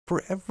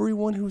For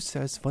everyone who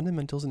says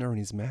fundamentals and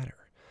earnings matter,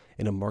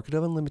 in a market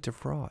of unlimited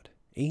fraud,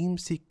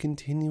 AMC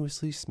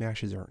continuously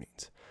smashes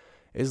earnings.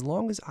 As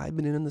long as I've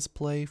been in this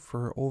play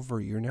for over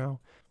a year now,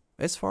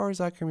 as far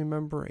as I can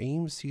remember,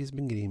 AMC has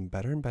been getting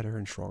better and better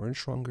and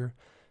stronger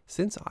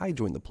since I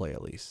joined the play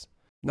at least.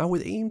 Now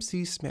with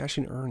AMC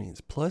smashing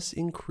earnings plus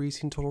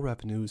increasing total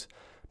revenues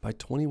by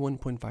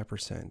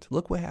 21.5%,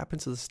 look what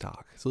happens to the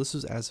stock. So this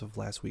was as of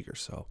last week or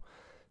so.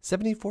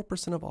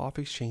 74% of off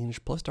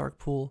exchange plus dark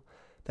pool,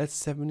 that's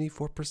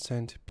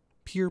 74%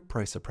 pure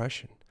price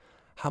suppression.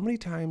 How many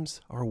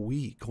times are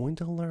we going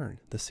to learn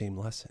the same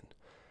lesson?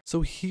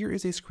 So here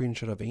is a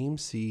screenshot of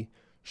AMC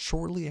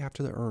shortly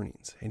after the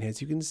earnings, and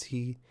as you can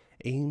see,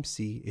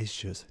 AMC is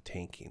just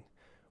tanking.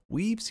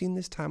 We've seen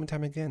this time and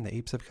time again, the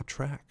apes have kept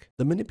track.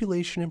 The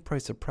manipulation and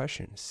price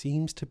suppression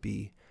seems to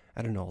be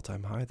at an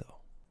all-time high though.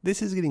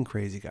 This is getting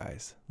crazy,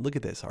 guys. Look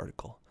at this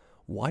article.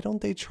 Why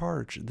don't they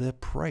charge the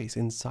price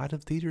inside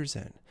of theaters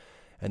then?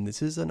 And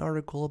this is an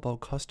article about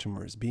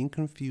customers being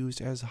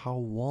confused as how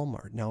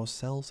Walmart now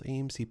sells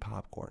AMC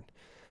popcorn.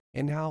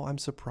 And now I'm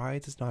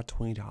surprised it's not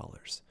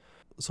 $20.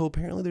 So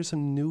apparently there's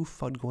some new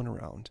FUD going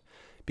around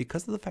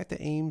because of the fact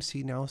that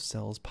AMC now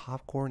sells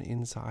popcorn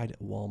inside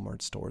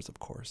Walmart stores, of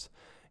course.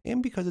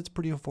 And because it's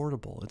pretty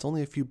affordable. It's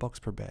only a few bucks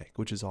per bag,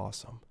 which is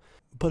awesome.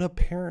 But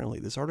apparently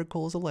this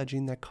article is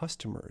alleging that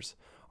customers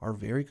are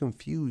very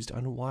confused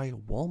on why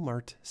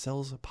Walmart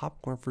sells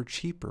popcorn for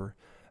cheaper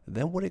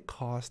than what it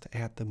cost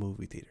at the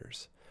movie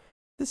theaters.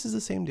 This is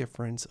the same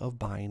difference of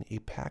buying a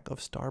pack of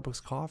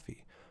Starbucks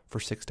coffee for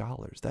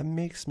 $6. That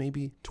makes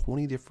maybe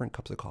 20 different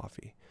cups of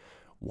coffee.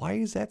 Why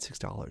is that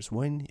 $6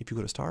 when if you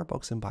go to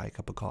Starbucks and buy a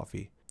cup of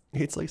coffee,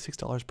 it's like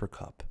 $6 per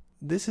cup?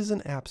 This is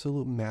an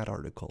absolute mad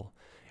article,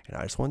 and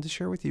I just wanted to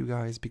share with you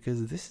guys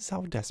because this is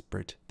how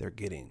desperate they're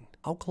getting.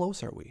 How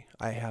close are we?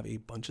 I have a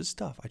bunch of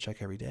stuff I check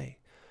every day,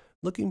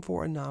 looking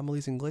for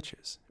anomalies and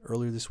glitches.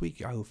 Earlier this week,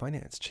 Yahoo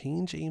Finance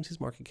changed AMC's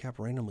market cap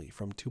randomly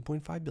from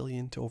 2.5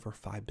 billion to over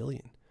 5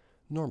 billion.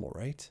 Normal,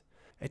 right?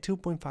 At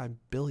 2.5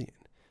 billion,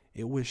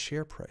 it was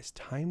share price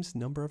times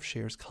number of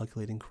shares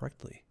calculating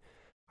correctly.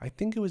 I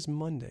think it was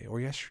Monday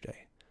or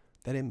yesterday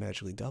that it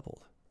magically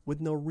doubled,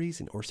 with no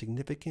reason or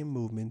significant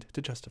movement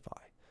to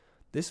justify.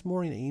 This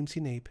morning, AMC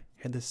and APE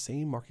had the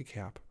same market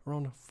cap,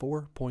 around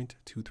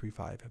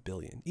 4.235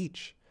 billion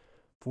each,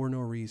 for no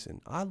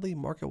reason. Oddly,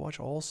 MarketWatch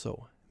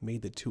also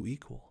made the two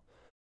equal,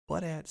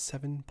 but at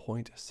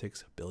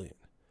 7.6 billion.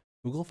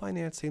 Google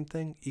Finance, same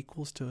thing,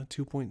 equals to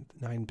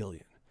 2.9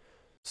 billion.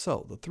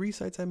 So the three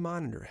sites I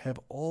monitor have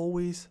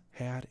always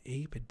had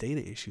APE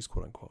data issues,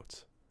 quote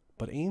unquote.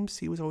 But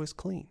AMC was always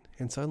clean,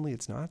 and suddenly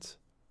it's not.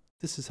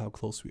 This is how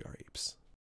close we are, apes.